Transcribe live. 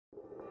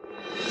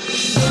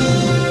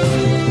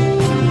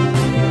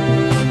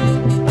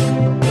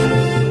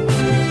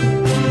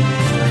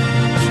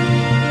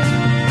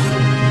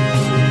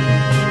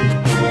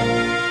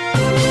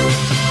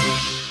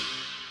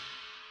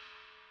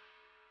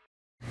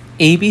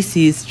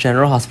ABC's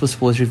General Hospital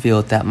Spoilers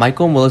revealed that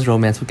Michael and Willow's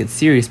romance would get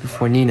serious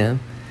before Nina.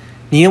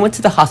 Nina went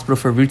to the hospital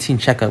for a routine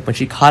checkup when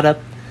she caught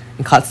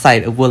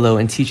sight of Willow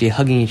and TJ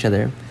hugging each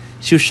other.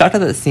 She was shocked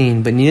at that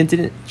scene, but Nina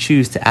didn't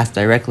choose to ask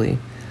directly.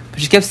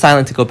 But she kept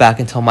silent to go back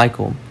and tell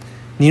Michael.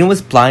 Nina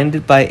was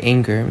blinded by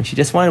anger, and she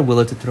just wanted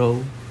Willow to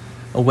throw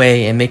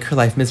away and make her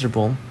life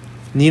miserable.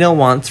 Nina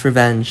wants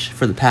revenge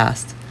for the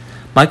past.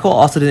 Michael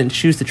also didn't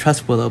choose to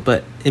trust Willow,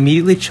 but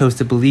immediately chose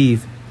to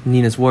believe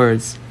Nina's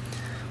words.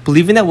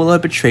 Believing that Willow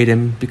had betrayed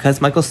him, because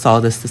Michael saw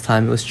this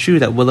time, it was true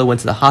that Willow went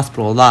to the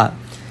hospital a lot,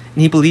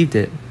 and he believed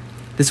it.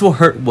 This will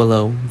hurt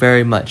Willow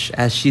very much,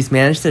 as she's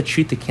managed to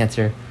treat the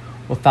cancer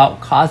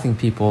without causing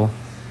people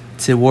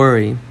to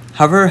worry.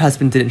 However, her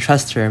husband didn't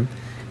trust her,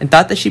 and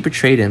thought that she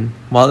betrayed him,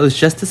 while it was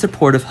just a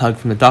supportive hug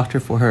from the doctor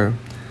for her.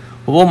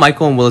 What will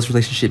Michael and Willow's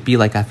relationship be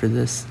like after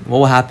this? What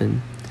will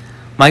happen?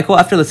 Michael,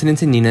 after listening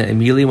to Nina,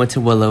 immediately went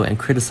to Willow and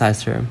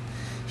criticized her.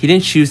 He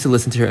didn't choose to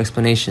listen to her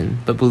explanation,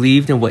 but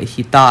believed in what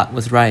he thought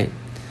was right.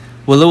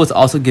 Willow was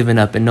also given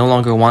up and no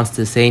longer wants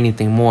to say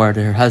anything more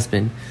to her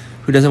husband,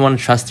 who doesn't want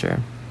to trust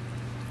her.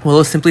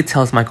 Willow simply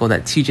tells Michael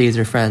that TJ is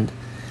her friend,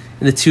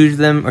 and the two of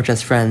them are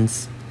just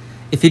friends.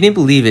 If he didn't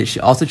believe it, she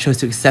also chose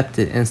to accept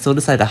it and still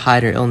decided to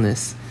hide her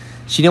illness.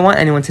 She didn't want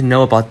anyone to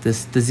know about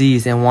this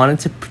disease and wanted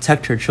to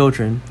protect her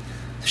children,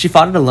 so she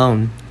fought it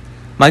alone.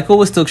 Michael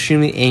was still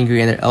extremely angry,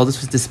 and their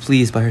eldest was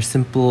displeased by her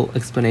simple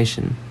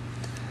explanation.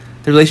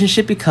 The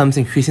relationship becomes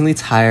increasingly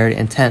tired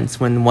and tense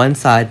when one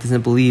side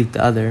doesn't believe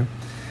the other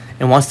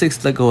and wants to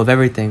let go of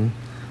everything.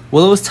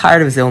 Willow was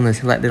tired of his illness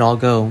and let it all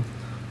go.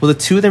 Will the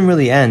two of them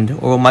really end,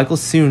 or will Michael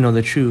soon know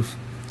the truth?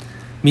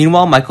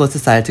 Meanwhile, Michael has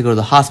decided to go to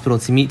the hospital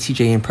to meet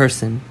TJ in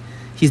person.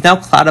 He's now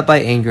clouded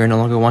by anger and no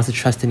longer wants to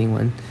trust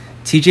anyone.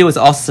 TJ was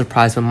also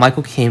surprised when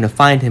Michael came to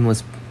find him and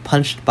was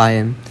punched by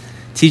him.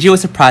 TJ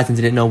was surprised and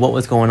didn't know what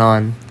was going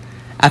on.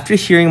 After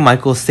hearing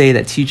Michael say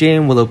that TJ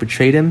and Willow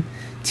betrayed him,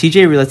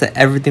 TJ realized that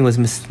everything was a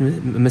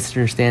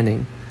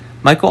misunderstanding.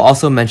 Michael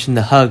also mentioned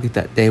the hug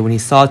that day when he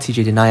saw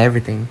TJ deny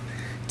everything.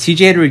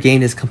 TJ had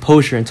regained his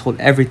composure and told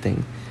everything,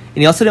 and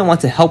he also didn't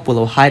want to help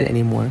Willow hide it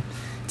anymore.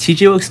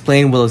 TJ will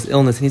explain Willow's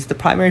illness, and he's the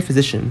primary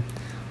physician.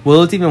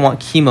 Willow didn't even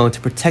want chemo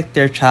to protect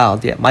their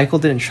child, yet Michael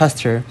didn't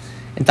trust her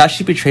and thought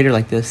she betrayed her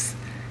like this.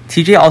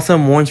 TJ also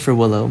mourns for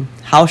Willow.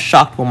 How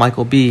shocked will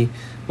Michael be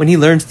when he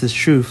learns this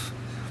truth?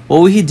 What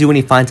will he do when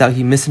he finds out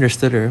he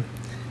misunderstood her?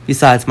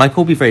 Besides,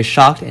 Michael will be very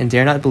shocked and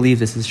dare not believe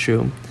this is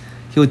true.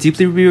 He will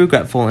deeply be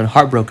regretful and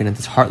heartbroken at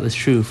this heartless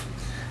truth.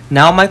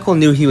 Now Michael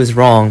knew he was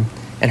wrong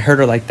and hurt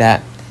her like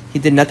that. He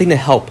did nothing to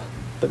help,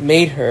 but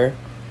made her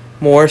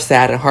more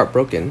sad and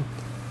heartbroken.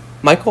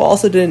 Michael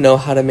also didn't know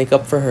how to make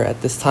up for her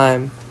at this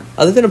time.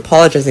 Other than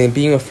apologizing and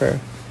being with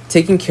her,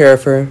 taking care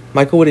of her,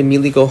 Michael would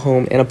immediately go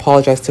home and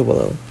apologize to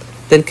Willow,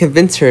 then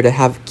convince her to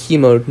have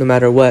chemo no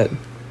matter what.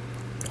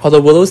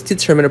 Although Willow is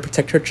determined to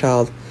protect her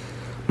child,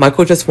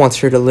 Michael just wants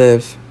her to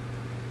live.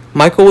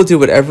 Michael will do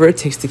whatever it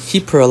takes to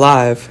keep her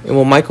alive, and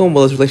will Michael and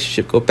Willow's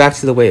relationship go back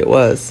to the way it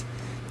was?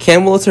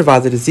 Can Willow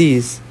survive the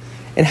disease?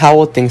 And how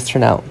will things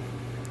turn out?